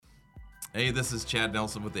Hey, this is Chad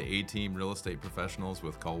Nelson with the A-Team Real Estate Professionals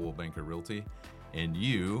with Coldwell Banker Realty, and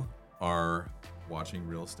you are watching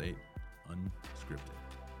Real Estate Unscripted.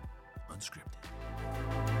 Unscripted.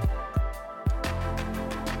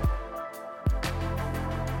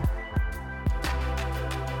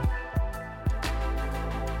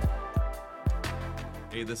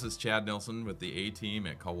 Hey, this is Chad Nelson with the A-Team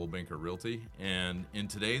at Coldwell Banker Realty, and in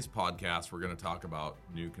today's podcast, we're going to talk about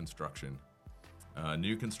new construction.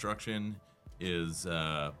 New construction is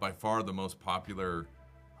by far the most popular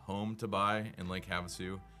home to buy in Lake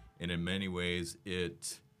Havasu, and in many ways,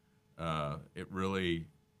 it really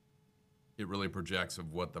projects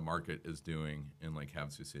of what the market is doing in Lake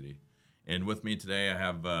Havasu City. And with me today, I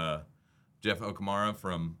have Jeff Okamura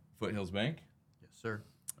from Foothills Bank. Yes, sir.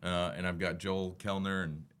 And I've got Joel Kelner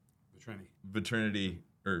and Vatreni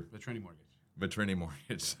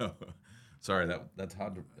Mortgage. So, sorry, that's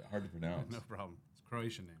hard to pronounce. No problem. It's a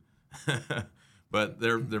Croatian name. But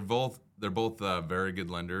they're both very good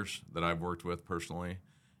lenders that I've worked with personally,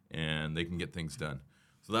 and they can get things done.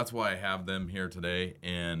 So that's why I have them here today.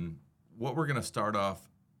 And what we're going to start off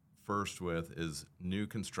first with is new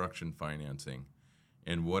construction financing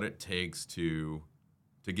and what it takes to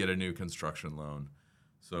get a new construction loan.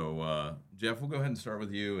 So, Jeff, we'll go ahead and start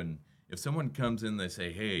with you. And if someone comes in, they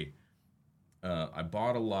say, hey, I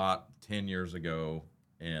bought a lot 10 years ago,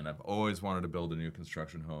 and I've always wanted to build a new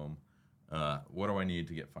construction home. What do I need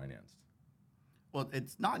to get financed? Well,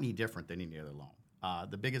 it's not any different than any other loan.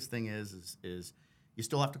 The biggest thing is you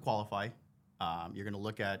still have to qualify. You're going to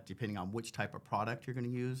look at, depending on which type of product you're going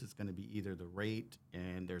to use, it's going to be either the rate,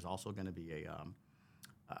 and there's also going to be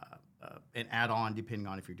an add-on depending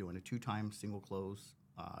on if you're doing a two-time single close.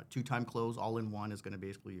 Two-time close, all in one, is going to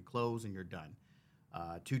basically you close and you're done.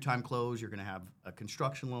 Two-time close, you're going to have a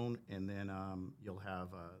construction loan, and then you'll have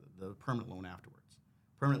the permanent loan afterwards.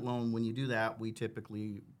 Permanent loan, when you do that, we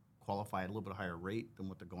typically qualify at a little bit higher rate than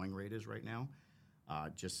what the going rate is right now,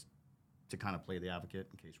 just to kind of play the advocate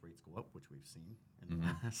in case rates go up, which we've seen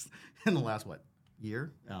in the last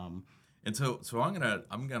year. And so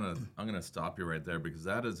I'm gonna stop you right there, because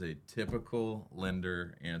that is a typical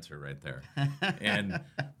lender answer right there. And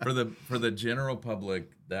for the general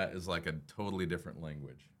public, that is like a totally different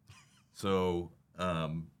language. So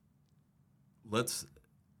let's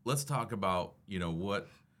talk about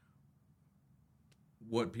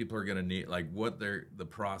what people are gonna need, like the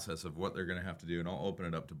process of what they're gonna have to do, and I'll open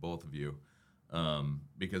it up to both of you,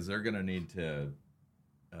 because they're gonna need to.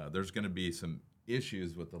 There's gonna be some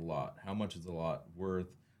issues with the lot. How much is the lot worth?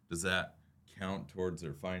 Does that count towards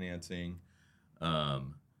their financing?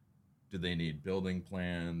 Do they need building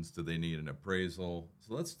plans? Do they need an appraisal?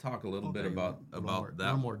 So let's talk a little bit about that. A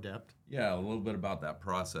little more depth. Yeah, a little bit about that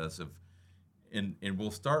process and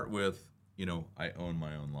we'll start with, I own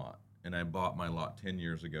my own lot, and I bought my lot 10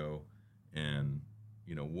 years ago, and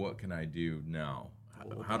what can I do now?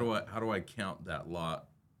 How do I count that lot?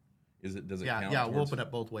 Does it count? Yeah, we'll open it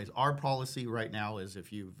both ways. Our policy right now is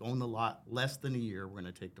if you've owned the lot less than a year, we're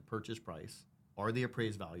going to take the purchase price or the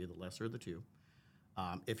appraised value, the lesser of the two.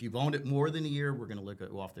 If you've owned it more than a year, we're going to look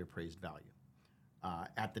off the appraised value.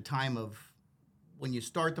 At the time of when you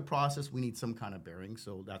start the process, we need some kind of bearing,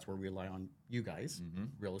 so that's where we rely on you guys,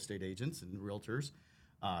 real estate agents and realtors,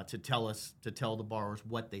 to tell the borrowers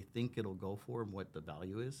what they think it'll go for and what the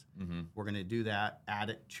value is. We're going to do that,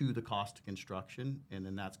 add it to the cost of construction, and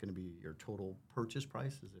then that's going to be your total purchase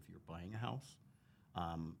price as if you're buying a house.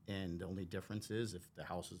 And the only difference is if the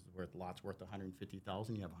lot's worth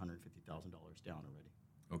 $150,000, you have $150,000 down already.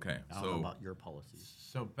 Okay. I don't know about your policies.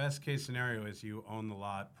 So best case scenario is you own the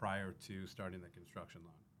lot prior to starting the construction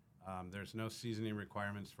loan. There's no seasoning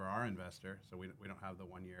requirements for our investor, so we don't have the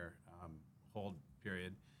 1 year hold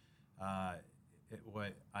period.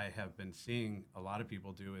 What I have been seeing a lot of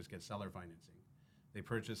people do is get seller financing. They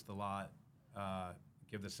purchase the lot,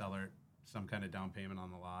 give the seller some kind of down payment on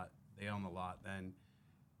the lot. They own the lot. Then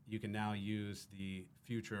you can now use the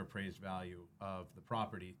future appraised value of the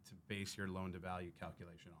property to base your loan to value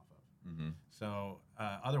calculation off of. So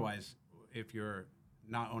otherwise, if you're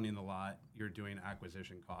not owning the lot, you're doing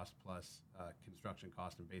acquisition cost plus construction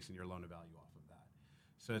cost and basing your loan to value off of that.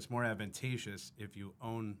 So it's more advantageous if you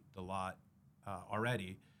own the lot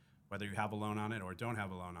already, whether you have a loan on it or don't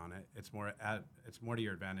have a loan on it. It's more to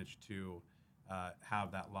your advantage to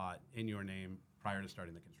have that lot in your name prior to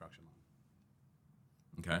starting the construction loan.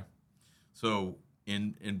 Okay. So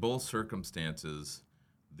in both circumstances,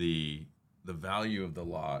 the value of the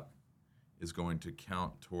lot is going to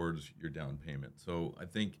count towards your down payment. So I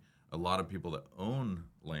think a lot of people that own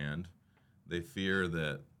land, they fear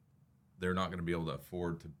that they're not going to be able to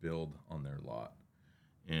afford to build on their lot.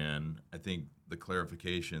 And I think the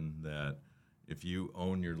clarification that if you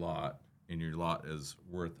own your lot and your lot is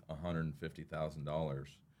worth $150,000,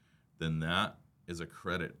 then that is a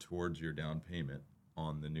credit towards your down payment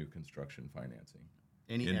on the new construction financing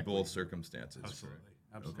Any in equity. both circumstances. Absolutely.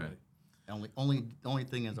 Okay. The only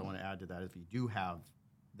thing is I want to add to that, if you do have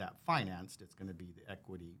that financed, it's going to be the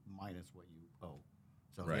equity minus what you owe.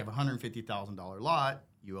 So if Right. you have a $150,000 lot,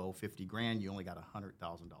 you owe $50,000, you only got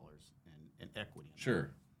 $100,000 in equity. In Sure.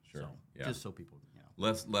 that. Sure. So Yeah. just so people,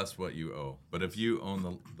 Less what you owe. But if you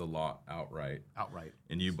own the lot outright outright.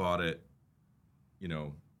 and you bought it,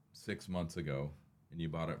 6 months ago, and you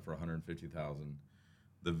bought it for $150,000,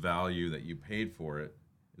 the value that you paid for it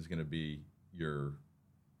is going to be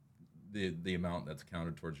the amount that's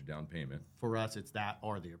counted towards your down payment. For us, it's that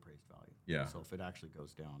or the appraised value. Yeah. So if it actually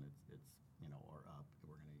goes down, it's or up,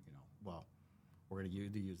 we're going to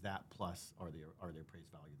either use that plus or the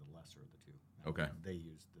appraised value, the lesser of the two. And Okay. They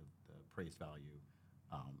use the appraised value,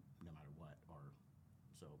 no matter what, or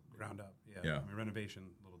so. Ground up. Yeah. Yeah. I mean, renovation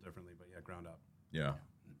a little differently, but yeah, ground up. Yeah.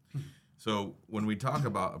 So when we talk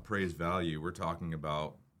about appraised value, we're talking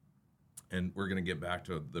about, and we're going to get back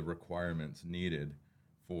to the requirements needed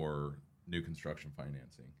for new construction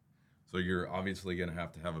financing. So you're obviously going to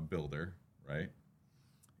have a builder, right?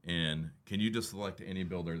 And can you just select any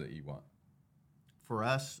builder that you want? For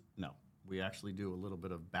us, no. We actually do a little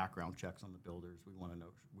bit of background checks on the builders. We want to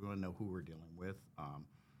know who we're dealing with.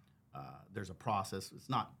 There's a process. It's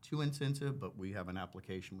not too intensive, but we have an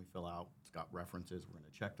application we fill out. It's got references. We're going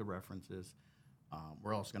to check the references.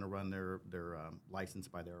 We're also going to run their license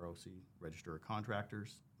by their ROC, Register of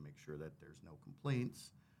Contractors, make sure that there's no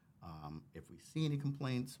complaints. If we see any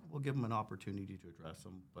complaints, we'll give them an opportunity to address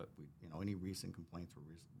them. But any recent complaints, we're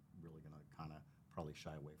really going to kind of probably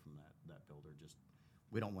shy away from that builder. Just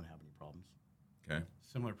we don't want to have any problems. Okay.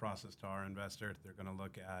 Similar process to our investor. They're going to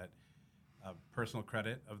look at personal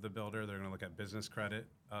credit of the builder. They're going to look at business credit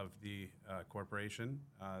of the corporation.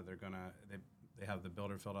 They have the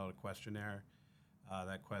builder filled out a questionnaire.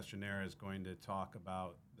 That questionnaire is going to talk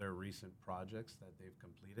about their recent projects that they've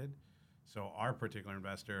completed. So our particular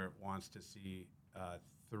investor wants to see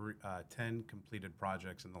 10 completed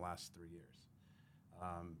projects in the last 3 years.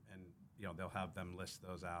 And they'll have them list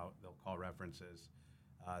those out. They'll call references.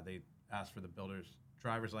 They ask for the builder's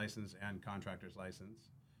driver's license and contractor's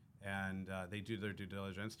license. And they do their due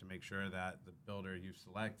diligence to make sure that the builder you've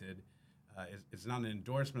selected is not an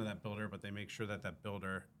endorsement of that builder, but they make sure that that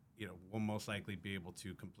builder will most likely be able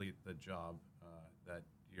to complete the job that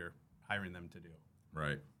you're hiring them to do.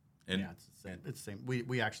 Right. And yeah, it's the same. It's the same.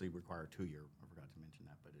 We actually require a 2-year. I forgot to mention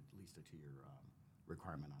that, but at least a 2-year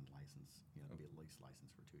requirement on license. Be at least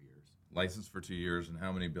licensed for 2 years. licensed for 2 years, and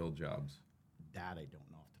how many build jobs? That I don't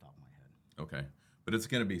know off the top of my head. Okay. But it's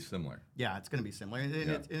going to be similar. Yeah, it's going to be similar, and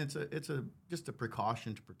Yeah. it's just a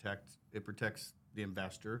precaution to protect. It protects the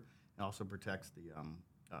investor and also protects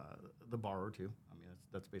the borrower too. I mean,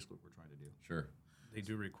 that's basically what we're trying to do. Sure. They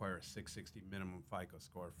do require a 660 minimum FICO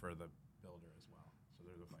score for the builder as well. So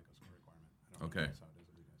there's a FICO score requirement. I don't know Okay. if that's how it is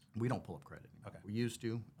with you guys. We don't pull up credit anymore. Okay. We used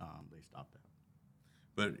to. They stopped that.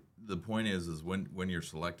 But the point is when you're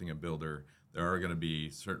selecting a builder, there are going to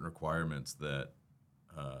be certain requirements that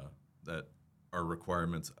are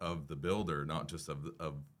requirements of the builder, not just of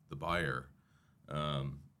the buyer.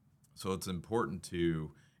 So it's important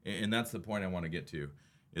to, and that's the point I want to get to,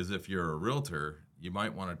 is if you're a realtor, you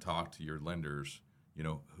might want to talk to your lenders.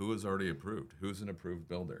 Who is already approved, who's an approved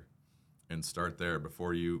builder, and start there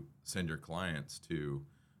before you send your clients to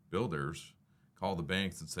builders. Call the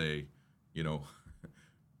banks and say,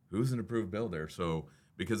 who's an approved builder? So,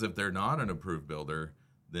 because if they're not an approved builder,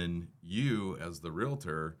 then you, as the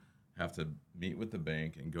realtor, have to meet with the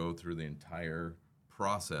bank and go through the entire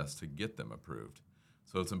process to get them approved.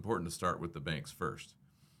 So it's important to start with the banks first.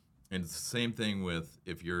 And it's the same thing with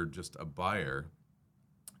if you're just a buyer,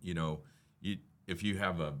 if you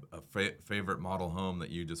have a favorite model home that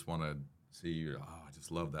you just want to see, I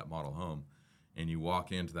just love that model home, and you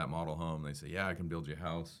walk into that model home, and they say, yeah, I can build you a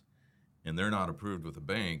house, and they're not approved with a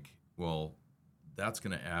bank, well, that's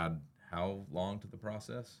going to add how long to the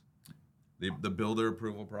process? The builder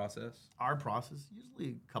approval process? Our process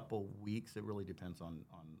usually a couple weeks. It really depends on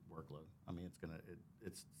workload. I mean,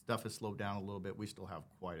 it's stuff has slowed down a little bit. We still have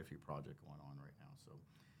quite a few projects going on right now, so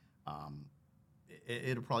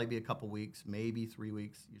it'll probably be a couple weeks, maybe 3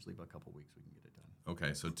 weeks. Usually, about a couple weeks we can get it done.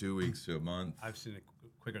 Okay, so 2 weeks to a month. I've seen it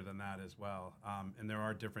quicker than that as well. And there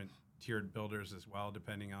are different tiered builders as well,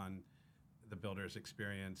 depending on the builder's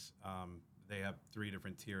experience. They have 3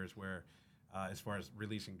 different tiers where, as far as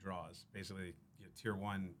releasing draws, basically tier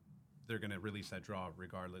 1, they're going to release that draw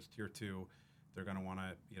regardless. Tier 2, They're going to want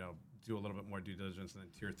to, do a little bit more due diligence. And then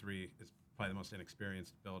tier 3 is probably the most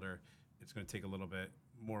inexperienced builder. It's going to take a little bit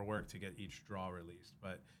more work to get each draw released.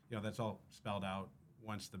 But, that's all spelled out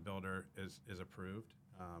once the builder is approved.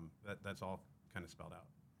 That's all kind of spelled out.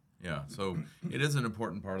 Yeah, so it is an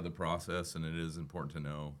important part of the process, and it is important to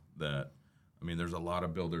know that, there's a lot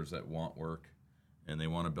of builders that want work, and they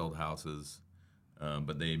want to build houses,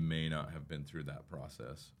 but they may not have been through that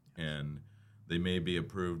process. And they may be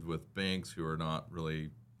approved with banks who are not really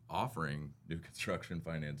offering new construction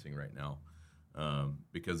financing right now,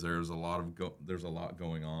 because there's a lot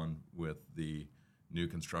going on with the new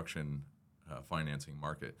construction financing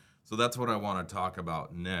market. So that's what I want to talk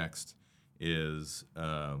about next. Is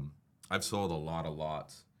I've sold a lot of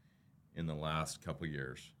lots in the last couple of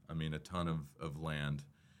years. A ton of land,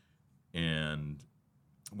 and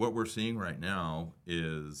what we're seeing right now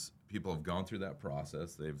is people have gone through that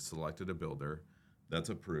process. They've selected a builder that's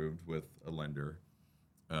approved with a lender.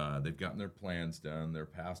 They've gotten their plans done. They're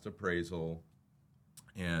past appraisal.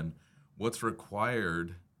 And what's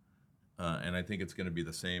required, and I think it's going to be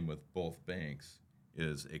the same with both banks,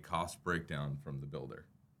 is a cost breakdown from the builder.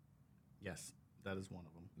 Yes, that is one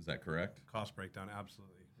of them. Is that correct? Cost breakdown,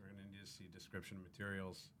 absolutely. We're going to need to see description of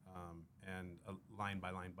materials and a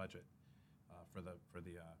line-by-line budget for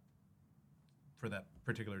that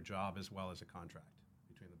particular job, as well as a contract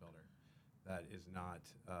between the builder. That is not.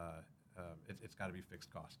 It's got to be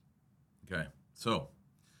fixed cost. Okay. So,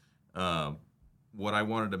 what I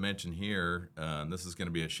wanted to mention here, and this is going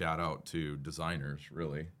to be a shout out to designers,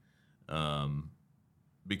 really,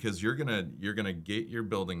 because you're gonna get your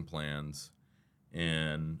building plans,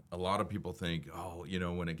 and a lot of people think,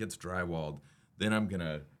 when it gets drywalled, then I'm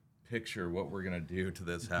gonna picture what we're gonna do to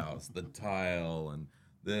this house, the tile and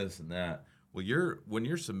this and that. Well, when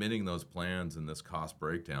you're submitting those plans and this cost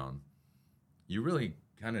breakdown, you really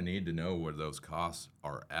kind of need to know where those costs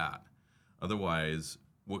are at. Otherwise,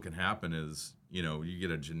 what can happen is, you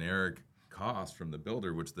get a generic cost from the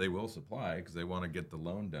builder, which they will supply because they want to get the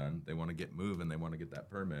loan done. They want to get moving. They want to get that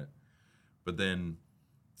permit. But then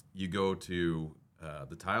you go to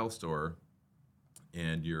the tile store,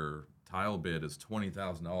 and your tile bid is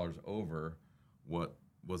 $20,000 over what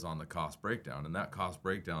was on the cost breakdown. And that cost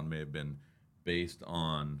breakdown may have been based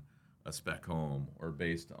on a spec home or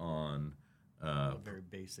based on A very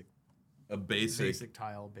basic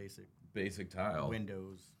tile, basic tile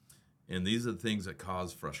windows. And these are the things that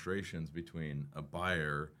cause frustrations between a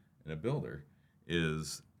buyer and a builder.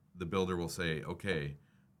 Is the builder will say, okay,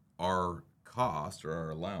 our cost or our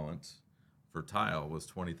allowance for tile was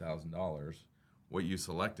 $20,000. What you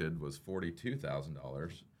selected was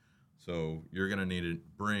 $42,000. So you're going to need to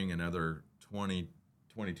bring another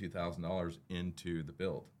 $22,000 into the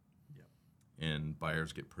build. Yep. And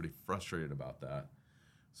buyers get pretty frustrated about that.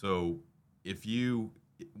 So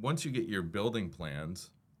once you get your building plans,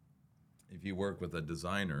 if you work with a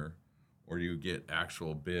designer or you get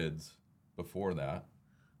actual bids before that,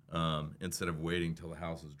 instead of waiting till the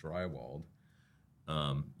house is drywalled,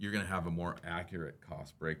 you're going to have a more accurate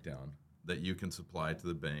cost breakdown that you can supply to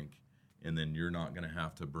the bank, and then you're not going to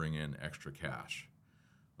have to bring in extra cash.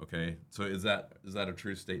 Okay, so is that a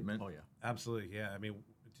true statement? Oh yeah, absolutely. Yeah,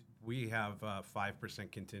 we have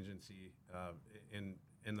 5% contingency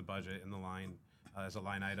in the budget, in the line, as a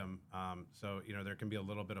line item. So there can be a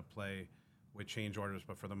little bit of play with change orders,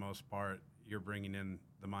 but for the most part, you're bringing in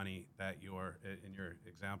the money that you're, in your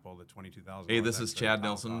example, the $22,000. Hey, this is Chad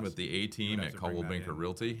Nelson with the A-Team at Coldwell Banker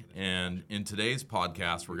Realty. And in today's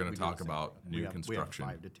podcast, we're going to talk about new construction.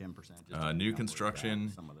 We have 5 to 10%. New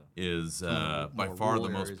construction is by far the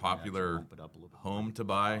most popular home to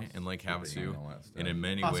buy in Lake Havasu. And in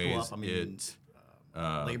many ways,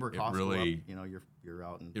 labor costs go up. You're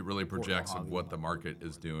out in it really projects Fort of what the market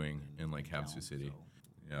is doing in Lake Havasu City.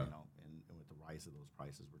 So, and with the rise of those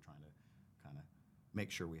prices, we're trying to kind of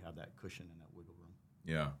make sure we have that cushion and that wiggle room.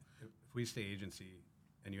 Yeah. If we stay agency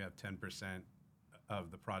and you have 10%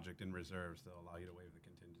 of the project in reserves, they'll allow you to waive the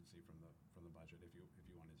contingency from the budget if you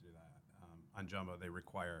want to do that. On jumbo, they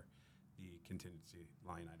require the contingency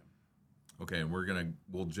line item. Okay, and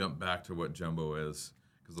we'll jump back to what jumbo is,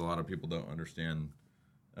 because a lot of people don't understand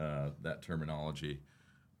that terminology.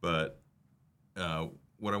 But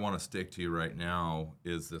what I want to stick to right now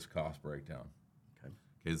is this cost breakdown. Okay.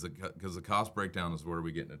 Because the cost breakdown is where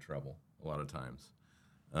we get into trouble a lot of times,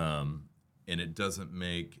 and it doesn't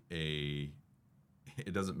make a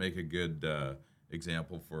good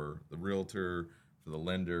example for the realtor, for the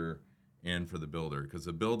lender, and for the builder. Because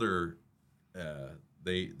the builder,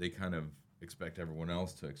 they kind of expect everyone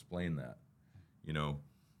else to explain that.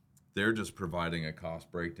 They're just providing a cost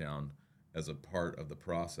breakdown as a part of the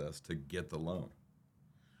process to get the loan.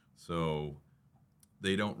 So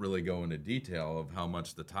they don't really go into detail of how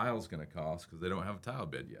much the tile is going to cost because they don't have a tile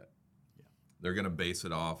bid yet. Yeah. They're going to base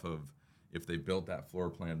it off of if they built that floor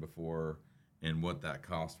plan before and what that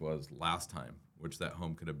cost was last time, which that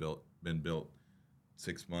home could have been built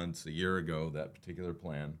 6 months, a year ago, that particular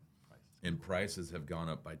plan. And prices have gone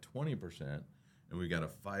up by 20%, and we got a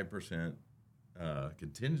 5%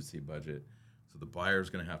 contingency budget. So the buyer's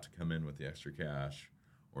going to have to come in with the extra cash,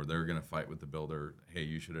 or they're going to fight with the builder. Hey,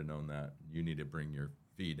 you should have known that. You need to bring your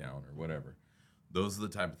fee down or whatever. Those are the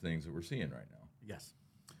type of things that we're seeing right now. Yes.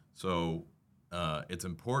 So it's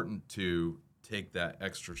important to take that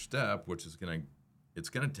extra step, which is it's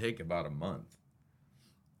going to take about a month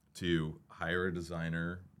to hire a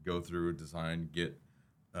designer, go through a design, get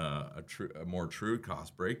a more true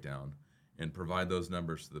cost breakdown, and provide those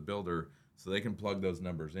numbers to the builder so they can plug those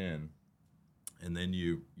numbers in, and then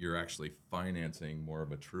you're actually financing more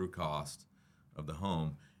of a true cost of the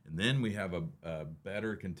home. And then we have a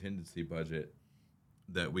better contingency budget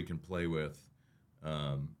that we can play with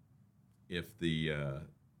if the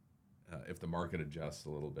market adjusts a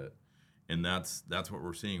little bit. And that's what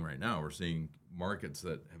we're seeing right now. We're seeing markets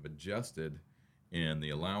that have adjusted and the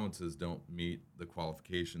allowances don't meet the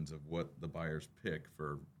qualifications of what the buyers pick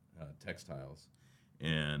for textiles,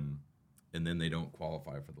 and then they don't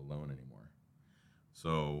qualify for the loan anymore.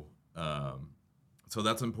 So so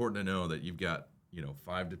that's important to know that you've got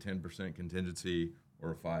 5 to 10% contingency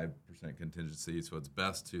or a 5% contingency. So it's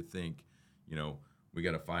best to think, we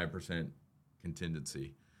got a 5%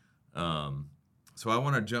 contingency. So I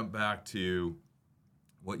want to jump back to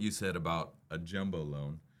what you said about a jumbo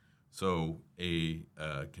loan. So a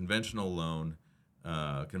conventional loan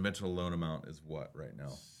amount is what right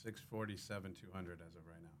now? $647,200 as of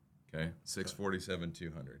right now. Okay,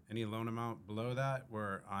 $647,200. Any loan amount below that,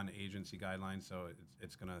 we're on agency guidelines, so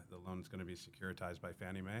the loan's gonna be securitized by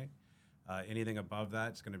Fannie Mae. Anything above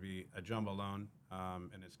that, it's gonna be a jumbo loan,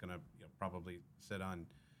 and it's gonna probably sit on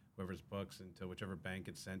whoever's books until whichever bank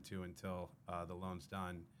it's sent to until the loan's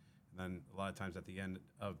done. And then a lot of times at the end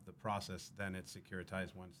of the process, then it's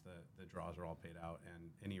securitized once the draws are all paid out and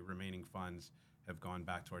any remaining funds have gone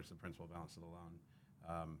back towards the principal balance of the loan.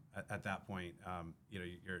 At that point,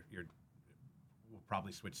 we'll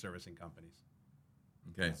probably switch servicing companies.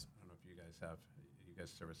 Okay. I don't know if you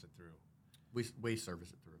guys service it through. We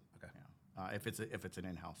service it through. Okay. Yeah. If it's an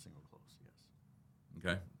in-house single close, yes.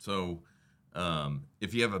 Okay. So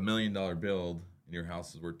if you have $1 million build and your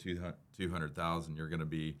house is worth $200,000, you're going to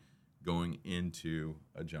be going into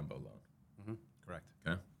a jumbo loan. Mm-hmm. Correct.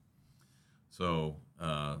 Okay. So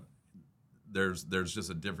there's just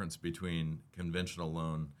a difference between conventional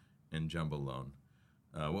loan and jumbo loan.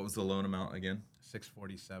 What was the loan amount again?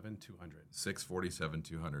 $647,200.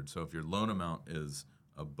 $647,200. So if your loan amount is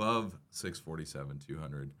above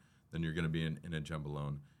 $647,200, then you're going to be in a jumbo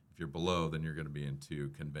loan. If you're below, then you're going to be into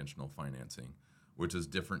conventional financing, which is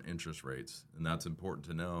different interest rates, and that's important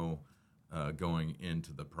to know going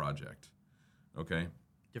into the project. Okay.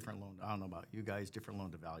 Different loan. I don't know about you guys. Different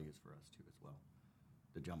loan to values for us too as well.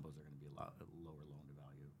 The jumbos are going to be a lot lower loan to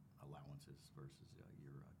value allowances versus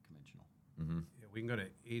your conventional. Mm-hmm. Yeah, we can go to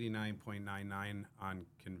 89.99 on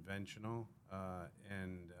conventional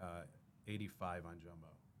and 85 on jumbo.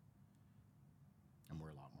 And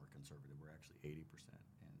we're a lot more conservative. We're actually 80%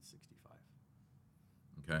 and 65.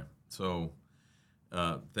 Okay. So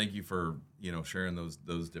thank you for sharing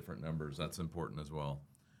those different numbers. That's important as well.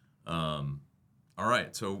 All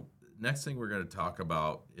right. So next thing we're going to talk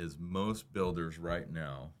about is most builders right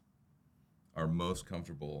now are most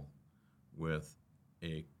comfortable with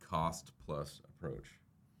a cost plus approach.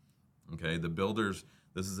 Okay. The builders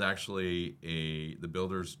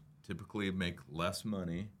typically make less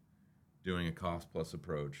money doing a cost plus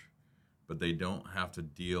approach, but they don't have to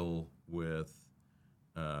deal with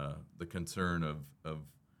the concern of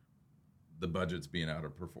the budgets being out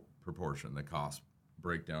of proportion, the cost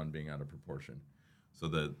breakdown being out of proportion. So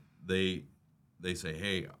that they say,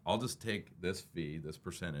 hey, I'll just take this fee, this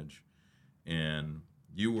percentage, and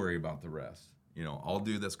you worry about the rest. I'll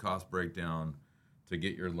do this cost breakdown to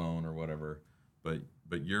get your loan or whatever, but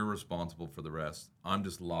you're responsible for the rest. I'm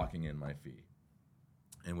just locking in my fee.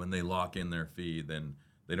 And when they lock in their fee, then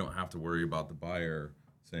they don't have to worry about the buyer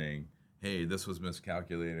saying, hey, this was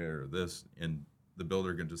miscalculated or this, and the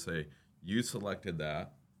builder can just say, you selected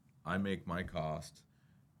that, I make my cost,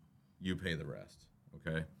 you pay the rest,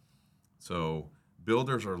 okay? So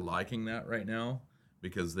builders are liking that right now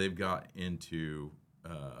because they've got into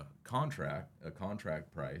a contract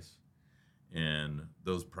price, and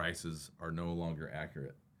those prices are no longer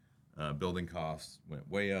accurate. building costs went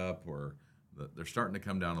way up, or they're starting to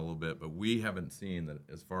come down a little bit. But we haven't seen that,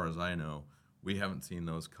 as far as I know, we haven't seen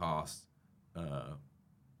those costs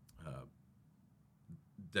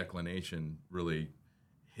declination really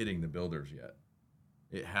hitting the builders yet.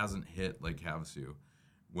 It hasn't hit Lake Havasu.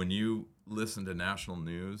 When you listen to national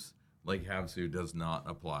news, Lake Havasu does not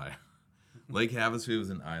apply. Lake Havasu is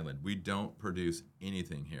an island. We don't produce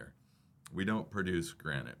anything here. We don't produce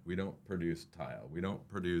granite. We don't produce tile. We don't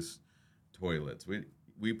produce toilets.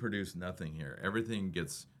 We produce nothing here. Everything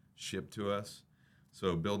gets shipped to us.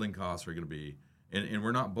 So building costs are going to be, and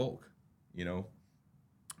we're not bulk.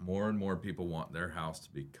 More and more people want their house to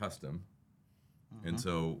be custom. And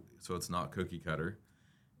so it's not cookie cutter,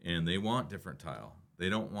 and they want different tile. They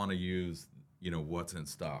don't want to use, what's in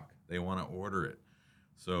stock. They want to order it.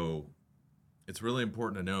 So it's really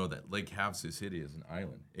important to know that Lake Havasu City is an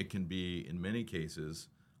island. It can be, in many cases,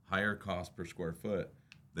 higher cost per square foot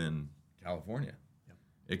than California. Yep.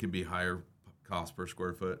 It can be higher cost per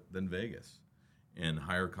square foot than Vegas, and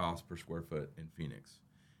higher cost per square foot in Phoenix.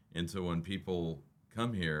 And so when people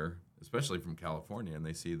come here, especially from California, and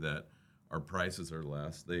they see that our prices are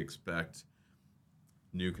less, they expect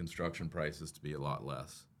new construction prices to be a lot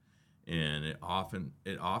less. And it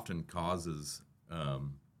often causes,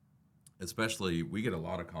 especially, we get a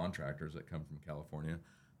lot of contractors that come from California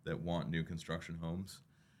that want new construction homes,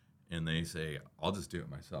 and they say, I'll just do it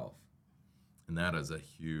myself. And that is a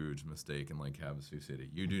huge mistake in Lake Havasu City.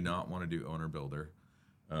 You do not want to do owner-builder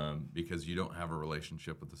because you don't have a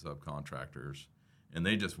relationship with the subcontractors, and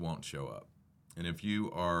they just won't show up. And if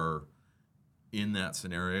you are in that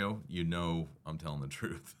scenario, I'm telling the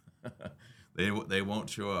truth. They won't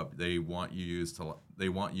show up. They want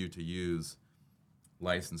you to use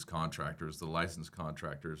licensed contractors. The licensed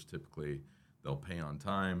contractors typically, they'll pay on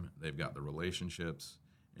time. They've got the relationships,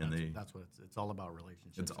 and that's what it's all about,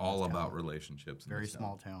 relationships. It's all about relationships. Very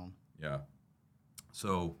small town. Yeah.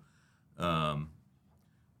 So,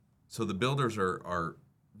 so the builders are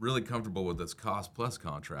really comfortable with this cost plus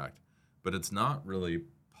contract, but it's not really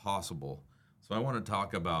possible. So I want to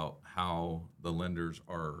talk about how the lenders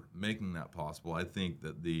are making that possible. I think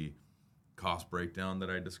that the cost breakdown that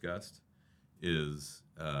I discussed is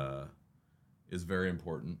very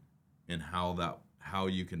important, and how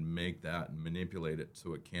you can make that and manipulate it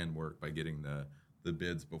so it can work by getting the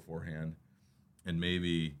bids beforehand, and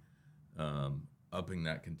maybe upping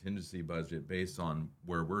that contingency budget based on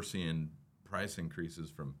where we're seeing price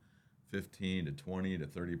increases from 15 to 20 to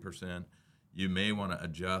 30%. You may want to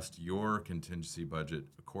adjust your contingency budget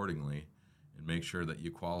accordingly and make sure that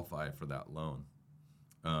you qualify for that loan.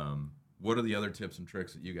 What are the other tips and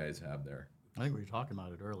tricks that you guys have there? I think we were talking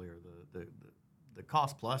about it earlier. The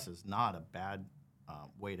cost plus is not a bad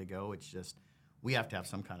way to go. It's just we have to have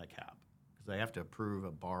some kind of cap because they have to approve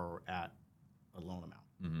a borrower at a loan amount.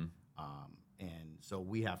 Mm-hmm. And so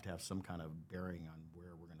we have to have some kind of bearing on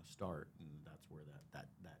where we're going to start, and that's where that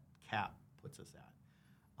cap puts us at.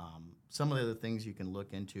 Some of the other things you can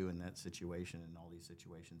look into in that situation and all these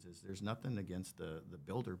situations is there's nothing against the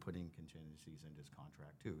builder putting contingencies in his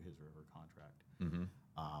contract too, his or her contract. Mm-hmm.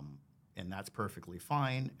 And that's perfectly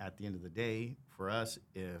fine. At the end of the day, for us,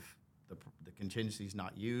 if the contingency is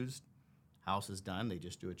not used, house is done, they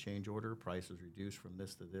just do a change order, price is reduced from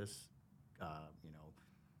this to this,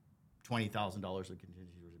 $20,000 of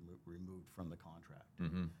contingency was removed from the contract.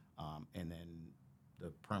 Mm-hmm. And then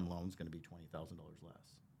the perm loan is going to be $20,000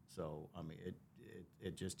 less. So,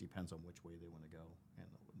 it just depends on which way they want to go and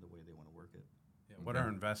the way they want to work it. Yeah, what our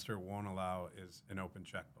investor won't allow is an open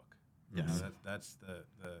checkbook. Yes. That's the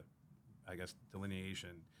I guess,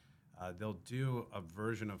 delineation. They'll do a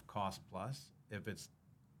version of cost plus if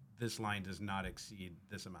this line does not exceed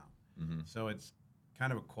this amount. Mm-hmm. So it's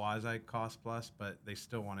kind of a quasi cost plus, but they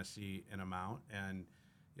still want to see an amount, and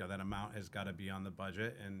that amount has got to be on the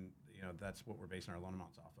budget, and that's what we're basing our loan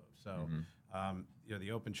amounts off of. So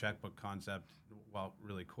the open checkbook concept, while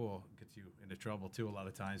really cool, gets you into trouble too a lot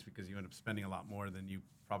of times because you end up spending a lot more than you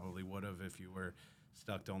probably would have if you were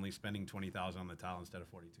stuck to only spending $20,000 on the tile instead of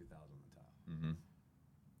 $42,000 on the tile. Mm-hmm.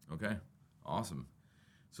 Okay, awesome.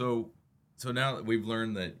 So now that we've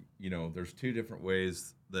learned that there's two different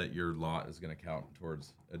ways that your lot is going to count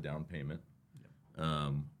towards a down payment.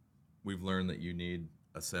 Yep. We've learned that you need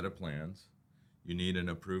a set of plans, you need an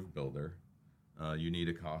approved builder, you need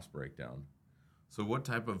a cost breakdown. So what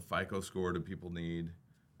type of FICO score do people need,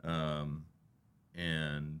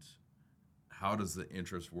 and how does the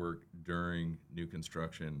interest work during new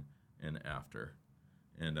construction and after?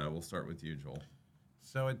 And we'll start with you, Joel.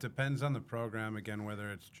 So it depends on the program, again, whether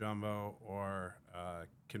it's jumbo or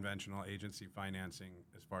conventional agency financing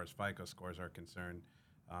as far as FICO scores are concerned.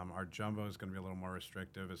 Our jumbo is going to be a little more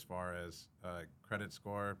restrictive as far as credit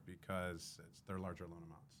score because they're larger loan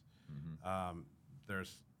amounts.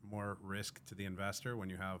 There's more risk to the investor when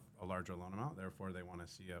you have a larger loan amount. Therefore, they want to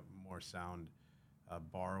see a more sound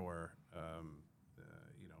borrower,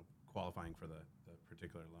 qualifying for the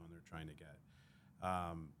particular loan they're trying to get.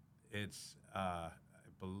 I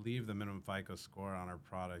believe the minimum FICO score on our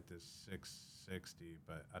product is 660,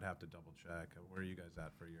 but I'd have to double check. Where are you guys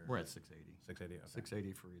at for your? We're at 680. 680. Okay.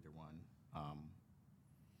 680 for either one.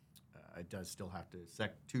 It does still have to,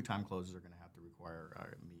 two-time closes are going to have to require,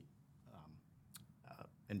 meet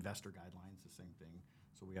investor guidelines, the same thing.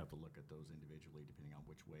 So we have to look at those individually depending on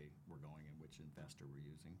which way we're going and which investor we're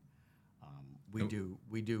using.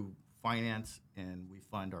 We do finance and we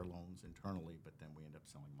fund our loans internally, but then we end up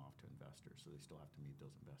selling them off to investors. So they still have to meet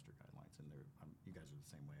those investor guidelines. And you guys are the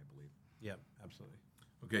same way, I believe. Yep, absolutely.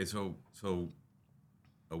 Okay, so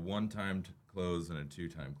a one-time close and a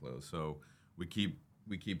two-time close. So we keep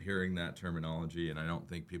hearing that terminology, and I don't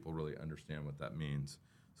think people really understand what that means.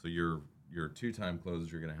 So your two-time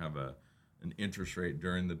close, you're going to have an interest rate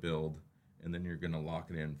during the build, and then you're going to lock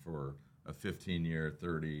it in for a 15-year,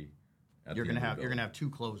 30. You're going to have two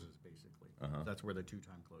closes basically. That's where the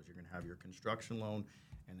two-time close. You're going to have your construction loan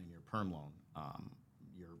and then your perm loan.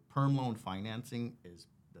 Your perm loan financing is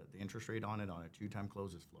the interest rate on it on a two-time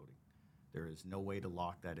close is floating. There is no way to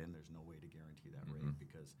lock that in. There's no way to guarantee that rate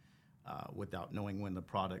because without knowing when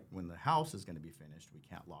the house is going to be finished, we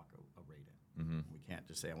can't lock a rate in. We can't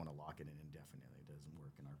just say I want to lock it in indefinitely. It doesn't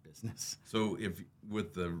work in our business. So if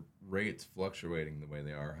with the rates fluctuating the way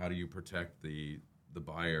they are, how do you protect the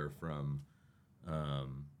buyer from,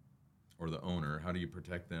 or the owner? How do you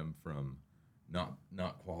protect them from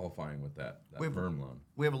not qualifying with that perm loan?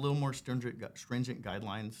 We have a little more stringent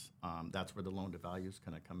guidelines. That's where the loan to values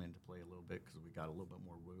kind of come into play a little bit because we got a little bit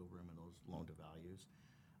more wiggle room in those loan to values.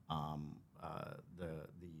 The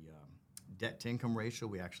debt to income ratio,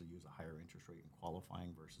 we actually use a higher interest rate in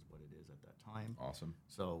qualifying versus what it is at that time. Awesome.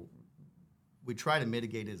 So we try to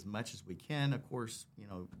mitigate it as much as we can. Of course, we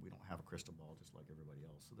don't have a crystal ball just like everybody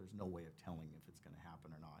else, so there's no way of telling if it's going to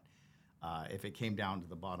happen or not. If it came down to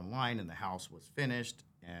the bottom line and the house was finished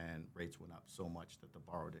and rates went up so much that the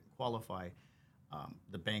borrower didn't qualify,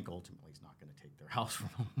 the bank ultimately is not going to take their house from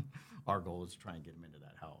them. Our goal is to try and get them into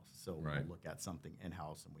that house. So we'll look at something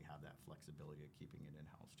in-house, and we have that flexibility of keeping it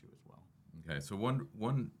in-house too as well. Okay, so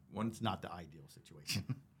one It's not the ideal situation.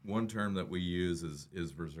 one term that we use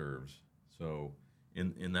is reserves. So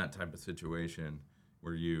in that type of situation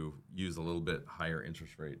where you use a little bit higher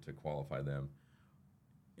interest rate to qualify them,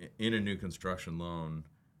 in a new construction loan,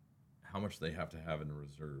 how much they have to have in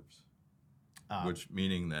reserves? Which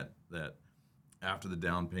meaning that after the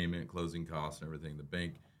down payment, closing costs, and everything, the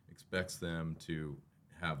bank expects them to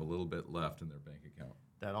have a little bit left in their bank account.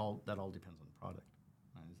 That all depends on the product.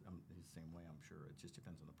 I'm the same way, I'm sure. It just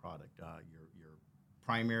depends on the product. Your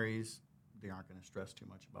primaries, they aren't going to stress too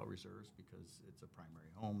much about reserves because it's a primary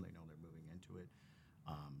home. They know they're moving into it.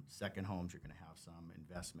 Second homes, you're going to have some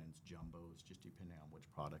investments, jumbos, just depending on which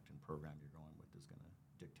product and program you're going with is going to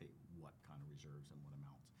dictate what kind of reserves and what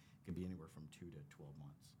amounts. It can be anywhere from 2 to 12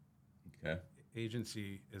 months. Okay.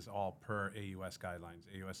 Agency is all per AUS guidelines.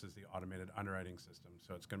 AUS is the automated underwriting system,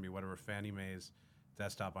 so it's going to be whatever Fannie Mae's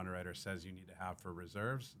desktop underwriter says you need to have for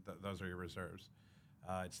reserves. Those are your reserves.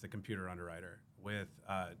 It's the computer underwriter. With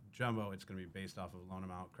jumbo, it's going to be based off of loan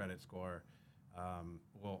amount, credit score.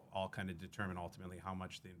 We'll all kind of determine ultimately how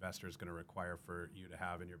much the investor is going to require for you to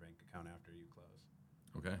have in your bank account after you close.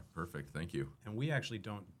 Okay, perfect. Thank you. And we actually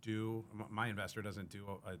don't do, my investor doesn't do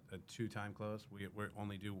a two-time close. We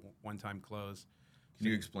only do one-time close. Can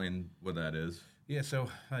you explain what that is? Yeah, so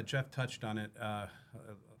Jeff touched on it a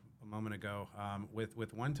moment ago.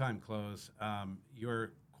 With one-time close,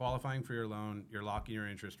 you're qualifying for your loan, you're locking your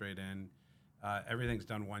interest rate in, everything's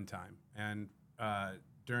done one time. And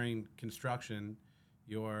during construction,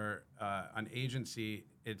 on agency,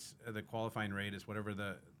 it's the qualifying rate is whatever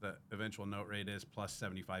the eventual note rate is plus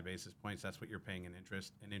 75 basis points. That's what you're paying in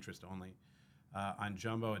interest only. On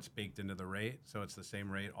jumbo, it's baked into the rate, so it's the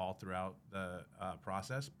same rate all throughout the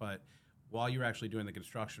process. But while you're actually doing the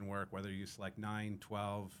construction work, whether you select 9,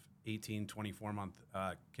 12, 18, 24-month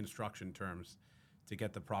construction terms to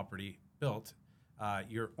get the property built,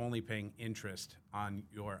 you're only paying interest on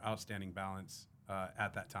your outstanding balance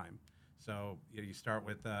at that time. So you start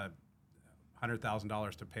with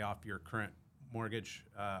 $100,000 to pay off your current mortgage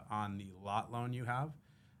on the lot loan you have,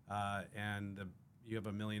 and you have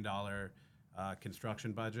 $1 million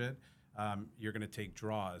construction budget. You're going to take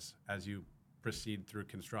draws as you proceed through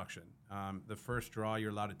construction. The first draw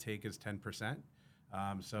you're allowed to take is 10%.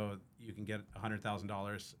 So you can get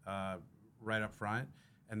 $100,000 right up front,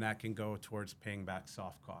 and that can go towards paying back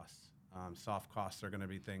soft costs. Soft costs are going to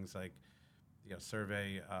be things like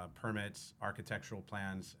survey, permits, architectural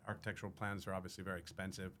plans. Architectural plans are obviously very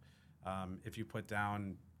expensive. If you put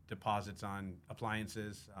down deposits on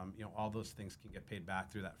appliances, all those things can get paid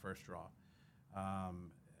back through that first draw.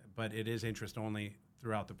 But it is interest only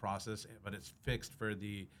throughout the process, but it's fixed for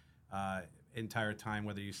the entire time,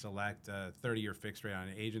 whether you select a 30-year fixed rate on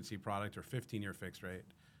an agency product or 15-year fixed rate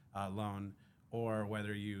loan, or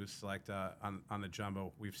whether you select on the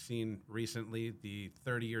jumbo. We've seen recently the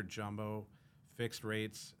 30-year jumbo fixed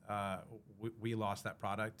rates. We lost that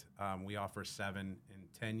product. We offer 7 and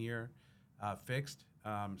 10-year fixed,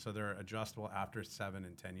 so they're adjustable after 7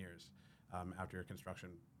 and 10 years after your construction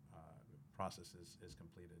process is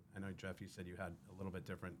completed. I know, Jeff, you said you had a little bit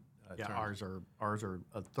different terms. Ours are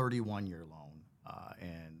a 31-year loan,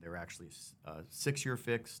 and they're actually 6-year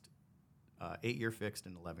fixed, 8-year fixed,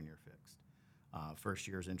 and 11-year fixed. First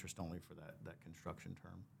year is interest only for that construction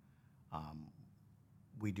term.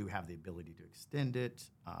 We do have the ability to extend it.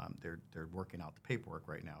 They're working out the paperwork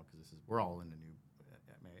right now because we're all in a new.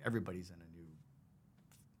 Everybody's in a new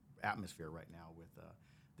atmosphere right now with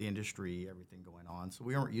the industry, everything going on. So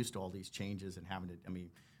we aren't used to all these changes and having to.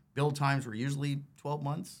 Build times were usually 12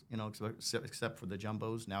 months, except for the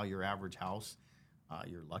jumbos. Now your average house,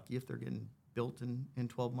 you're lucky if they're getting built in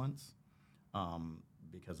 12 months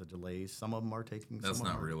because of delays. Some of them are taking. That's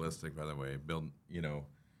not realistic, by the way.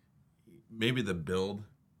 Maybe the build.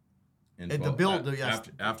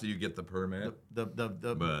 After you get the permit.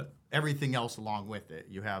 But everything else along with it.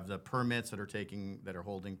 You have the permits that are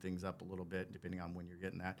holding things up a little bit, depending on when you're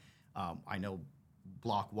getting that. I know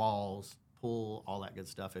block walls, pool, all that good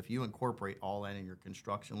stuff. If you incorporate all that in your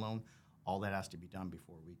construction loan, all that has to be done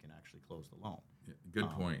before we can actually close the loan. Yeah, good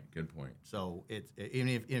point. So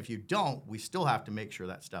even if you don't, we still have to make sure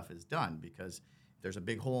that stuff is done, because if there's a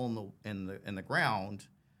big hole in the ground,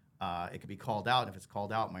 it could be called out. If it's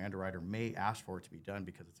called out, my underwriter may ask for it to be done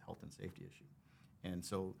because it's a health and safety issue. And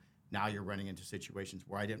so now you're running into situations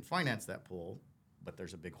where I didn't finance that pool, but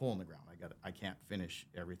there's a big hole in the ground. I can't finish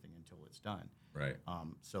everything until it's done. Right.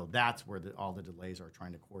 So that's where all the delays are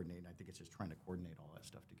trying to coordinate. And I think it's just trying to coordinate all that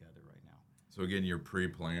stuff together right now. So again, your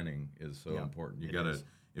pre-planning is so important. You got to,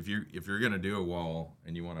 if you're going to do a wall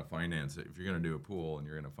and you want to finance it, if you're going to do a pool and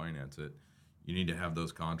you're going to finance it, you need to have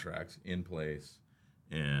those contracts in place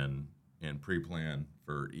and pre-plan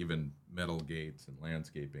for even metal gates and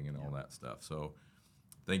landscaping and all that stuff. So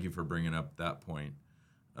thank you for bringing up that point.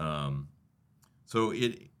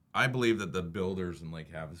 I believe that the builders in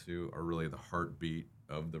Lake Havasu are really the heartbeat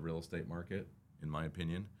of the real estate market, in my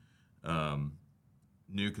opinion.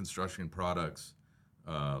 New construction products,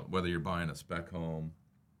 whether you're buying a spec home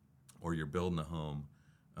or you're building a home,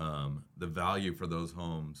 the value for those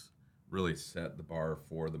homes really set the bar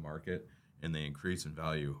for the market, and they increase in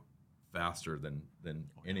value faster than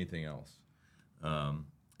anything else.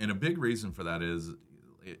 And a big reason for that is,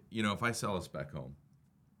 if I sell a spec home,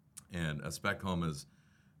 and a spec home is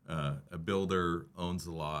a builder owns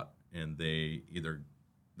the lot, and they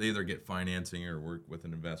either get financing or work with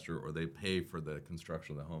an investor, or they pay for the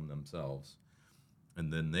construction of the home themselves,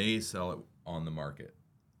 and then they sell it on the market.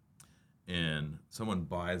 And someone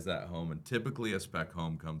buys that home, and typically a spec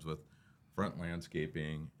home comes with front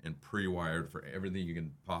landscaping and pre-wired for everything you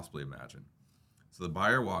can possibly imagine. So the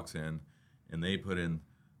buyer walks in, and they put in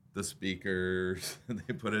the speakers,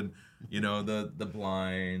 they put in, the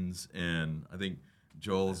blinds, and I think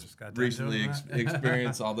Joel's recently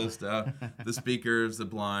experienced all this stuff, the speakers, the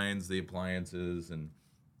blinds, the appliances, and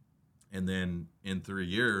then in 3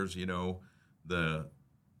 years, the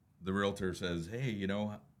realtor says, hey,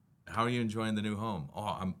 how are you enjoying the new home?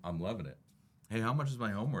 Oh, I'm loving it. Hey, how much is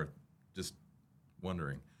my home worth? Just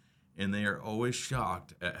wondering. And they are always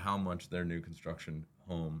shocked at how much their new construction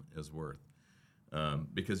home is worth.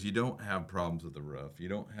 Because you don't have problems with the roof. You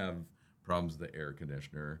don't have problems with the air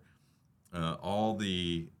conditioner. All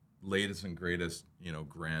the latest and greatest,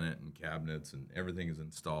 granite and cabinets and everything is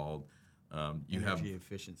installed. Energy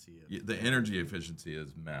efficiency. The energy efficiency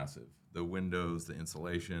is massive. The windows, the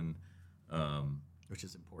insulation. Which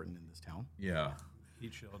is important in this town. Yeah.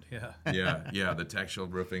 Heat shield, yeah. yeah, the tech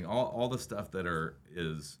shield roofing, all the stuff that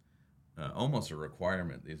is almost a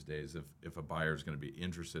requirement these days if a buyer is going to be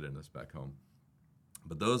interested in a spec home.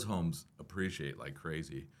 But those homes appreciate like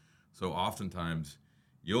crazy. So oftentimes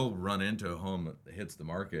you'll run into a home that hits the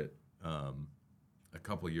market a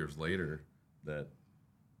couple of years later that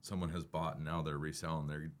someone has bought, and now they're reselling.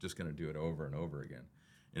 They're just going to do it over and over again.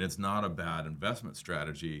 And it's not a bad investment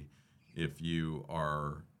strategy if you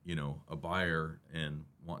are a buyer and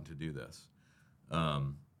wanting to do this.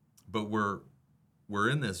 But we're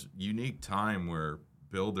in this unique time where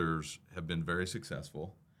builders have been very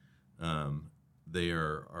successful. They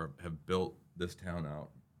have built this town out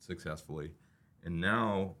successfully, and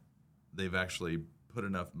now they've actually put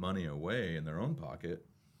enough money away in their own pocket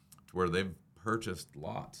to where they've purchased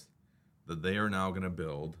lots that they are now going to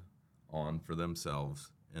build on for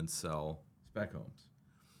themselves and sell spec homes.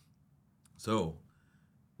 So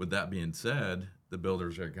with that being said, the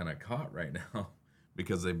builders are kind of caught right now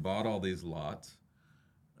because they bought all these lots,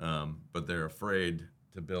 but they're afraid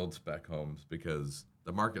to build spec homes because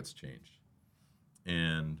the market's changed.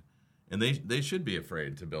 And they should be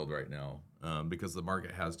afraid to build right now because the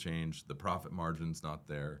market has changed. The profit margin's not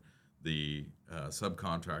there. The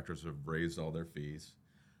subcontractors have raised all their fees,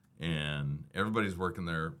 and everybody's working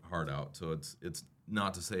their heart out. So it's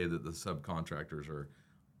not to say that the subcontractors are,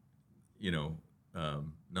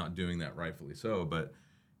 not doing that rightfully so, but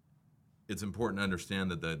it's important to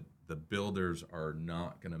understand that the builders are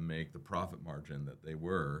not going to make the profit margin that they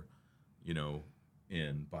were,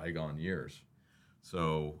 in bygone years.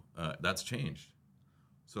 So that's changed.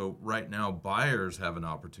 So right now, buyers have an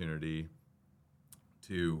opportunity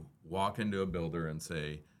to walk into a builder and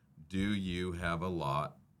say, do you have a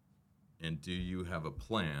lot and do you have a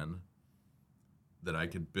plan that I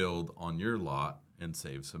could build on your lot and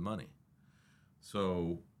save some money?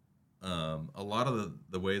 So a lot of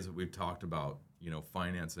the ways that we've talked about,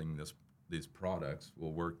 financing these products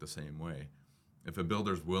will work the same way. If a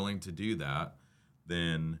builder's willing to do that,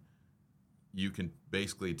 then you can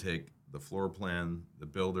basically take the floor plan, the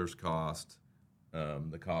builder's cost,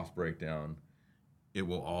 the cost breakdown. It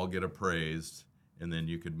will all get appraised, and then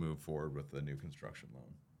you could move forward with a new construction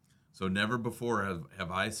loan. So never before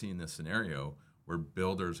have I seen this scenario where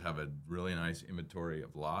builders have a really nice inventory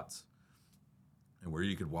of lots and where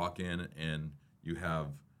you could walk in and you have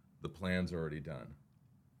the plans already done.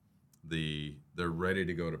 They're ready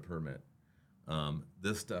to go to permit.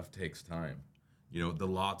 This stuff takes time. The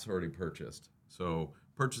lot's already purchased. So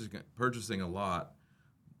purchasing a lot,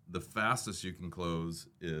 the fastest you can close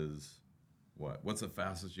is what? What's the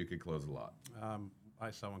fastest you could close a lot?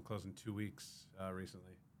 I saw one close in 2 weeks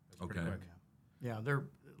recently. It's Okay. pretty quick. Yeah, they're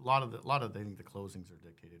a lot of I think the closings are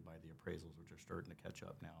dictated by the appraisals, which are starting to catch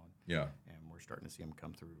up now. Yeah. And we're starting to see them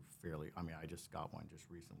come through fairly. I mean, I just got one just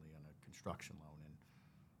recently on a construction loan, and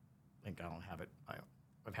I think I don't have it.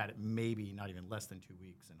 I've had it maybe not even less than 2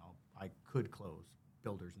 weeks, and I could close.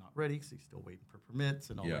 Builder's not ready because he's still waiting for permits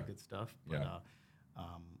and all Yeah. that good stuff. But, Yeah.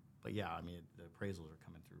 But yeah, I mean, the appraisals are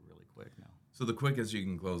coming through really quick now. So the quickest you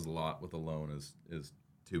can close a lot with a loan is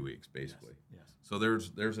 2 weeks, basically. Yes. So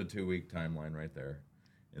there's a 2-week timeline right there.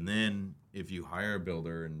 And then if you hire a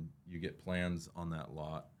builder and you get plans on that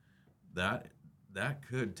lot, that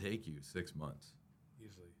could take you 6 months.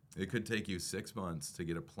 Easily. It could take you 6 months to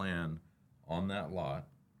get a plan on that lot,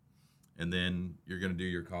 and then you're going to do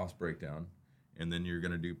your cost breakdown, and then you're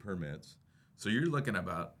going to do permits. So you're looking at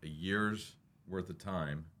about a year's worth of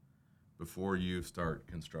time before you start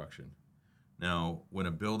construction. Now, when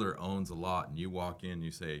a builder owns a lot and you walk in,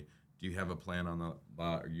 you say, do you have a plan on the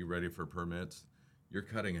lot? Are you ready for permits? You're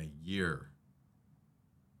cutting a year.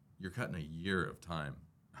 You're cutting a year of time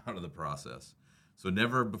out of the process. So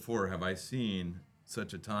never before have I seen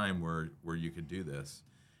such a time where you could do this.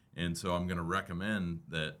 And so I'm going to recommend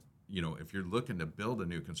that, if you're looking to build a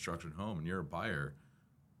new construction home and you're a buyer,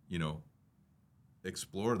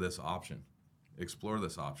 explore this option. Explore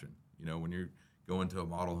this option. When you're going to a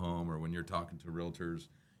model home or when you're talking to realtors,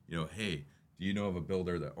 hey, do you know of a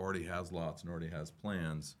builder that already has lots and already has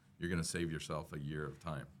plans? You're going to save yourself a year of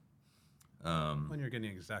time. When you're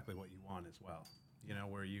getting exactly what you want as well.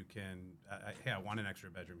 Where you can, hey, I want an extra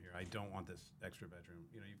bedroom here. I don't want this extra bedroom.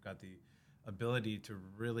 You've got the ability to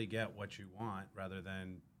really get what you want rather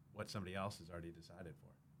than what somebody else has already decided for.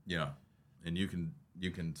 Yeah, and you can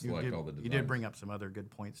select all the designs. You did bring up some other good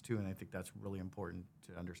points too, and I think that's really important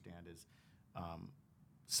to understand is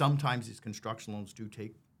sometimes these construction loans do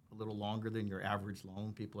take a little longer than your average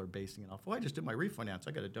loan. People are basing it off, I just did my refinance.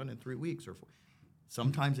 I got it done in 3 weeks or 4.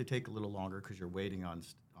 Sometimes they take a little longer because you're waiting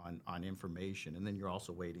on information, and then you're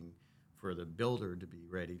also waiting for the builder to be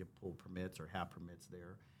ready to pull permits or have permits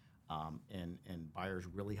there. And buyers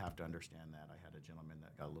really have to understand that. I had a gentleman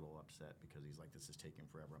that got a little upset because he's like, this is taking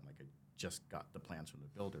forever. I'm like, I just got the plans from the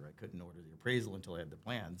builder. I couldn't order the appraisal until I had the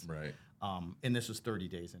plans. Right. And this was 30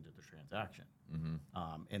 days into the transaction.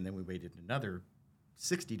 Mm-hmm. And then we waited another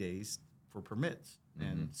 60 days for permits. Mm-hmm.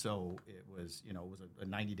 And so it was, a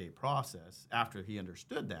 90-day process. After he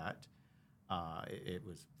understood that, it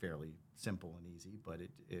was fairly simple and easy, but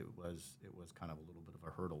it was kind of a little bit of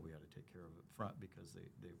a hurdle we had to take care of up front because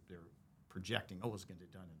they're projecting, it's going to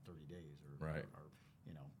get done in 30 days or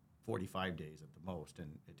 45 days at the most,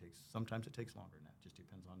 and sometimes it takes longer than that. Just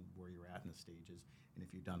depends on where you're at in the stages and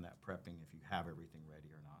if you've done that prepping, if you have everything ready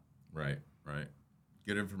or not. Right.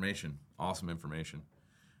 Good information. Awesome information.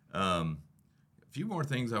 A few more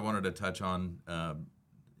things I wanted to touch on.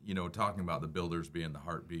 Talking about the builders being the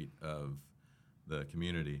heartbeat of the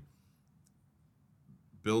community.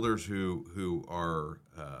 Builders who are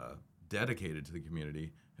dedicated to the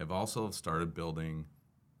community have also started building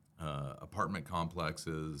apartment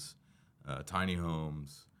complexes, tiny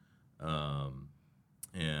homes,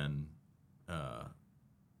 and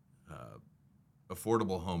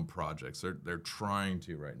affordable home projects. They're trying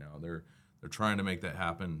to right now. They're trying to make that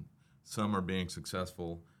happen. Some are being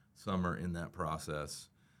successful. Some are in that process.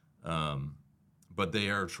 But they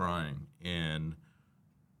are trying. And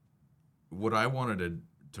what I wanted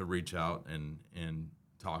to reach out and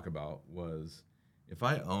talk about was if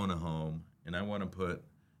I own a home and I want to put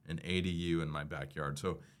an ADU in my backyard.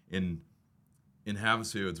 So in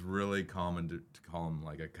Havasu, it's really common to call them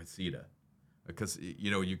like a casita. Because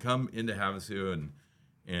you come into Havasu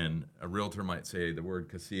and a realtor might say the word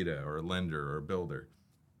casita or a lender or a builder.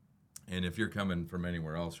 And if you're coming from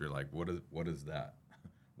anywhere else, you're like, what is that?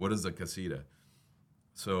 What is a casita?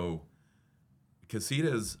 So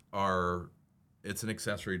casitas it's an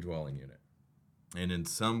accessory dwelling unit. And in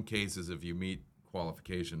some cases, if you meet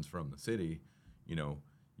qualifications from the city,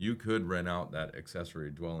 you could rent out that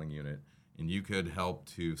accessory dwelling unit and you could help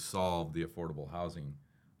to solve the affordable housing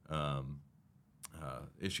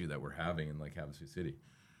issue that we're having in Lake Havasu City.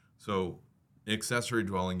 So accessory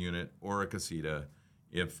dwelling unit or a casita,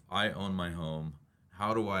 if I own my home,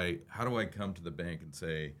 how do I come to the bank and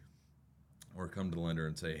say, or come to the lender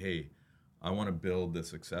and say, hey, I want to build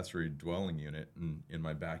this accessory dwelling unit in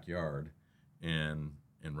my backyard and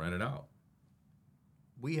rent it out?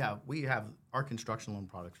 We have our construction loan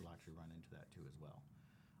products will actually run into that too as well.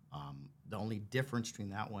 The only difference between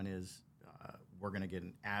that one is we're going to get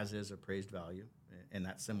an as-is appraised value, and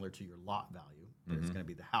that's similar to your lot value. But it's going to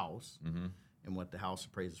be the house and what the house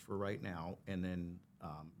appraises for right now, and then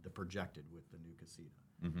the projected with the new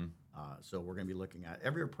casita. So we're going to be looking at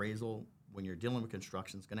every appraisal. When you're dealing with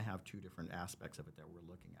construction, it's going to have two different aspects of it that we're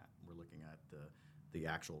looking at. We're looking at the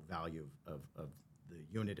actual value of the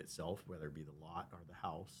unit itself, whether it be the lot or the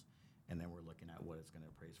house, and then we're looking at what it's going to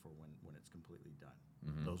appraise for when it's completely done.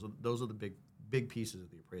 Those are the big pieces of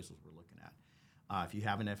the appraisals we're looking at. If you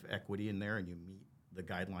have enough equity in there and you meet the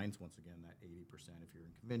guidelines, once again, that 80% if you're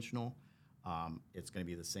in conventional, it's going to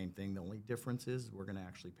be the same thing. The only difference is we're going to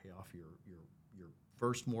actually pay off your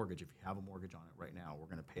first mortgage. If you have a mortgage on it right now, we're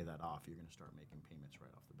going to pay that off. You're going to start making payments right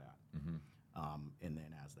off the bat. And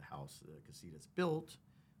then as the house, the casita is built,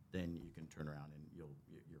 then you can turn around and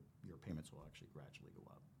your payments will actually gradually go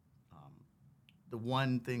up. The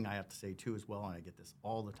one thing I have to say too as well, and I get this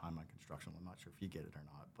all the time on construction, I'm not sure if you get it or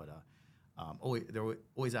not, but they're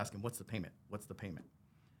always asking, what's the payment? What's the payment?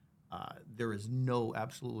 There is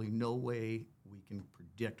absolutely no way we can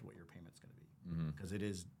predict what your payment's going to be because it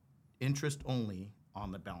is interest only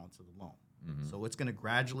on the balance of the loan. So it's going to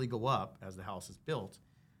gradually go up as the house is built.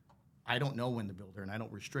 I don't know when the builder, and I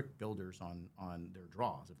don't restrict builders on their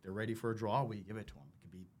draws. If they're ready for a draw, we give it to them. It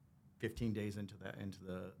could be 15 days into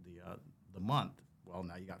the month. Well,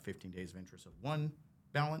 now you got 15 days of interest of one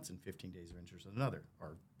balance and 15 days of interest of another,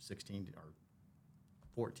 or 16 or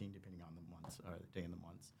 14 depending on the months or the day in the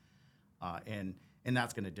months, and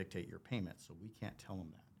that's going to dictate your payment. So we can't tell them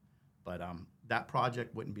that. But that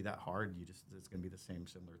project wouldn't be that hard. It's going to be the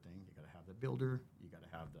similar thing. You got to have the builder, you got to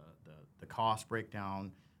have the cost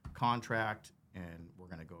breakdown, contract, and we're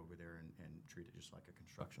going to go over there and treat it just like a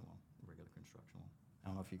construction loan, a regular construction loan. I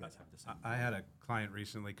don't know if you guys have the same. I had a client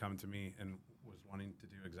recently come to me and was wanting to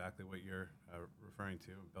do exactly what you're referring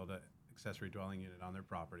to, build an accessory dwelling unit on their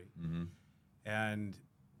property. And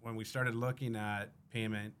when we started looking at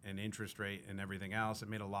payment and interest rate and everything else, it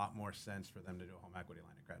made a lot more sense for them to do a home equity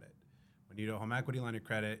line of credit. When you do a home equity line of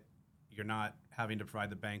credit, you're not having to provide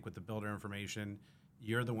the bank with the builder information.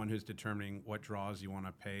 You're the one who's determining what draws you want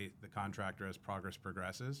to pay the contractor as progress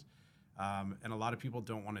progresses. And a lot of people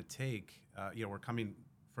don't want to take, we're coming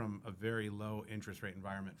from a very low interest rate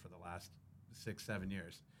environment for the last 6-7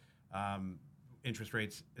 years. Interest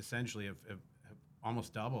rates essentially have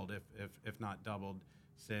almost doubled, if not doubled,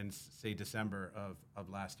 since say December of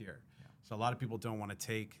last year. Yeah. So a lot of people don't want to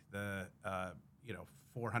take the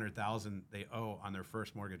 $400,000 they owe on their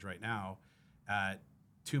first mortgage right now at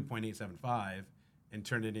 2.875 and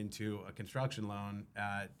turn it into a construction loan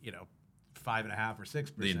at 5.5 or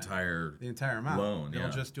 6%. The entire amount. loan. They'll Yeah.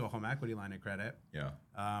 just do a home equity line of credit. Yeah.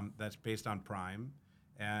 That's based on prime.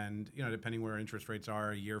 And, depending where interest rates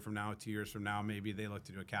are a year from now, 2 years from now, maybe they look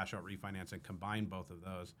to do a cash out refinance and combine both of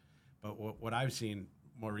those. But what I've seen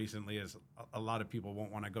more recently is a lot of people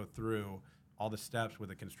won't want to go through all the steps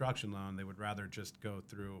with a construction loan. They would rather just go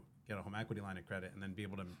through, get a home equity line of credit, and then be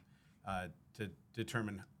able to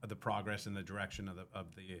determine the progress and the direction of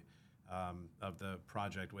the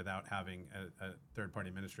project without having a third-party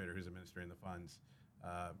administrator who's administering the funds,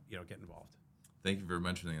 get involved. Thank you for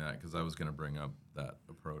mentioning that, because I was going to bring up that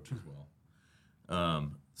approach as well.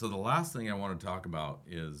 So the last thing I want to talk about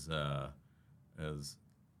is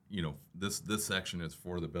this section is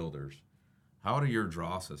for the builders. How do your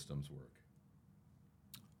draw systems work?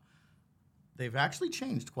 They've actually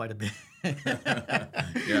changed quite a bit.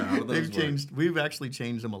 Yeah, how do those They've work? changed. We've actually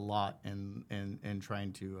changed them a lot in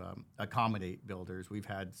trying to accommodate builders. We've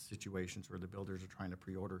had situations where the builders are trying to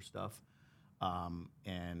pre-order stuff,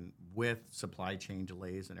 and with supply chain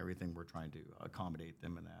delays and everything, we're trying to accommodate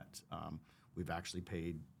them in that. We've actually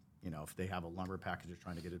paid, if they have a lumber package, they're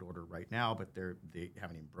trying to get it ordered right now, but they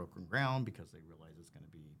haven't even broken ground because they realize it's going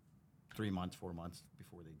to be 3 months, 4 months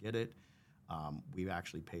before they get it. We've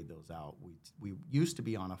actually paid those out. We used to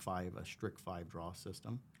be on a strict 5 draw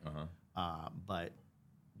system, but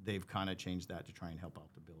they've kind of changed that to try and help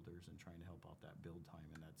out the builders and trying to help out that build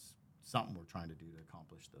time, and that's something we're trying to do to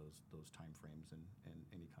accomplish those time frames and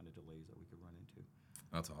any kind of delays that we could run into.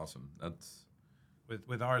 That's awesome. That's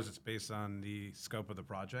With ours, it's based on the scope of the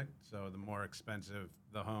project. So the more expensive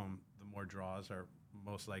the home, the more draws are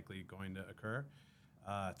most likely going to occur.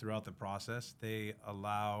 Throughout the process, they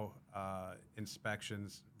allow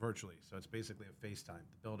inspections virtually. So it's basically a FaceTime.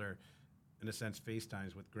 The builder, in a sense,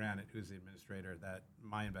 FaceTimes with Granite, who's the administrator that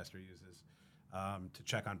my investor uses, to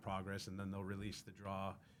check on progress, and then they'll release the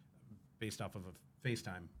draw based off of a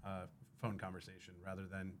FaceTime phone conversation rather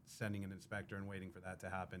than sending an inspector and waiting for that to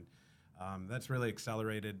happen. That's really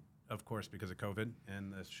accelerated, of course, because of COVID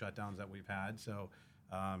and the shutdowns that we've had. So,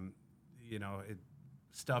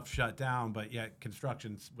 stuff shut down, but yet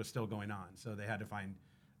construction was still going on. So they had to find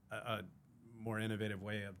a more innovative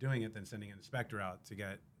way of doing it than sending an inspector out to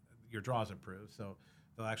get your draws approved. So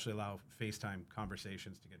they'll actually allow FaceTime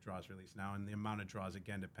conversations to get draws released now. And the amount of draws,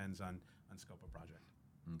 again, depends on scope of project.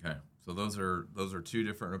 okay. So those are 2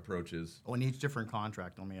 different approaches. Oh, and each different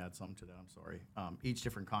contract, let me add something to that, I'm sorry. Each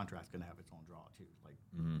different contract's going to have its own draw, too. Like,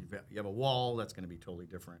 you have a wall, that's going to be totally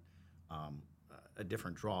different. A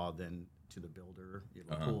different draw than to the builder. You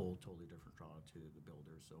have a pool, totally different draw to the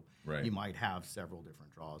builder. So Right. you might have several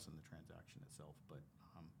different draws in the transaction itself,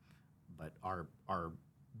 but our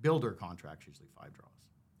builder contract's usually 5 draws.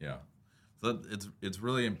 Yeah. So it's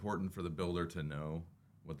really important for the builder to know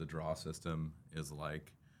what the draw system is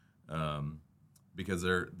like, because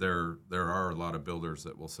there are a lot of builders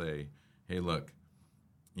that will say, hey, look,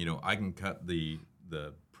 I can cut the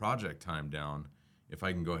project time down if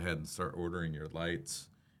I can go ahead and start ordering your lights,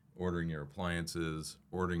 ordering your appliances,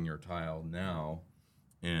 ordering your tile now,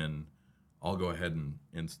 and I'll go ahead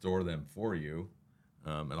and store them for you.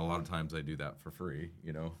 And a lot of times I do that for free,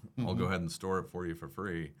 I'll go ahead and store it for you for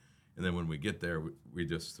free. And then when we get there, we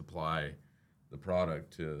just supply the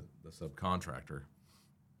product to the subcontractor.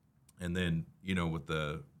 And then, with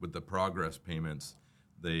the progress payments,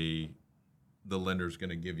 the lender's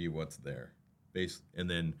going to give you what's there. And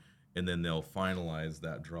then they'll finalize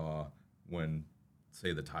that draw when,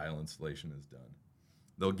 say, the tile installation is done.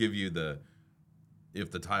 They'll give you if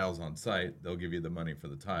the tile's on site, they'll give you the money for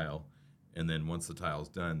the tile. And then once the tile's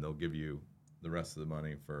done, they'll give you the rest of the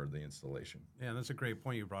money for the installation. Yeah, that's a great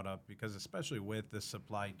point you brought up, because especially with the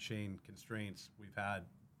supply chain constraints we've had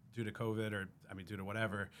due to COVID due to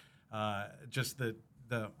whatever, just the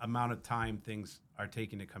amount of time things are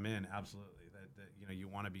taking to come in, absolutely. That you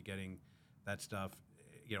want to be getting that stuff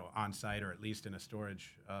on site, or at least in a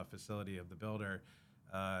storage facility of the builder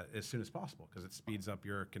as soon as possible, because it speeds up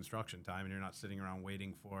your construction time, and you're not sitting around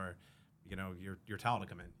waiting for your tile to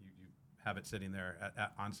come in. You have it sitting there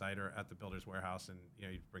on site or at the builder's warehouse, and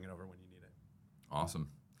you bring it over when you need it.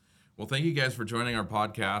 Awesome. Well, thank you guys for joining our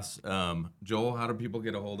podcast. Joel, how do people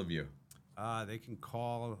get a hold of you? They can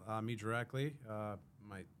call me directly. We're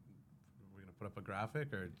gonna put up a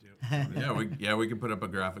graphic, or we can put up a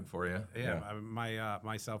graphic for you.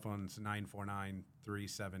 My cell phone's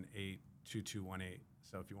 949-378-2218.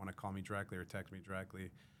 So if you want to call me directly or text me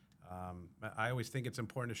directly, I always think it's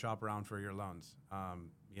important to shop around for your loans.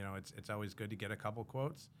 It's always good to get a couple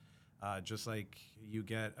quotes, just like you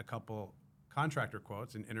get a couple contractor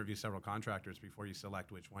quotes and interview several contractors before you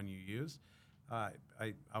select which one you use.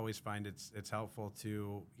 I always find it's helpful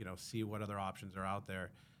to see what other options are out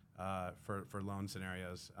there for loan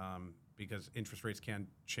scenarios because interest rates can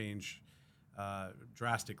change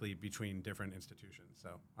drastically between different institutions.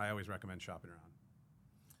 So I always recommend shopping around.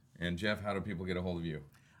 And Jeff, how do people get a hold of you?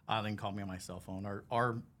 They can call me on my cell phone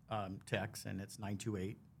or text, and it's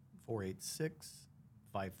 928-486-5404.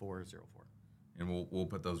 And we'll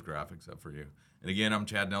put those graphics up for you. And again, I'm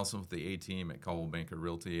Chad Nelson with the A-Team at Coldwell Banker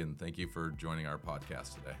Realty, and thank you for joining our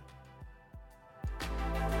podcast today.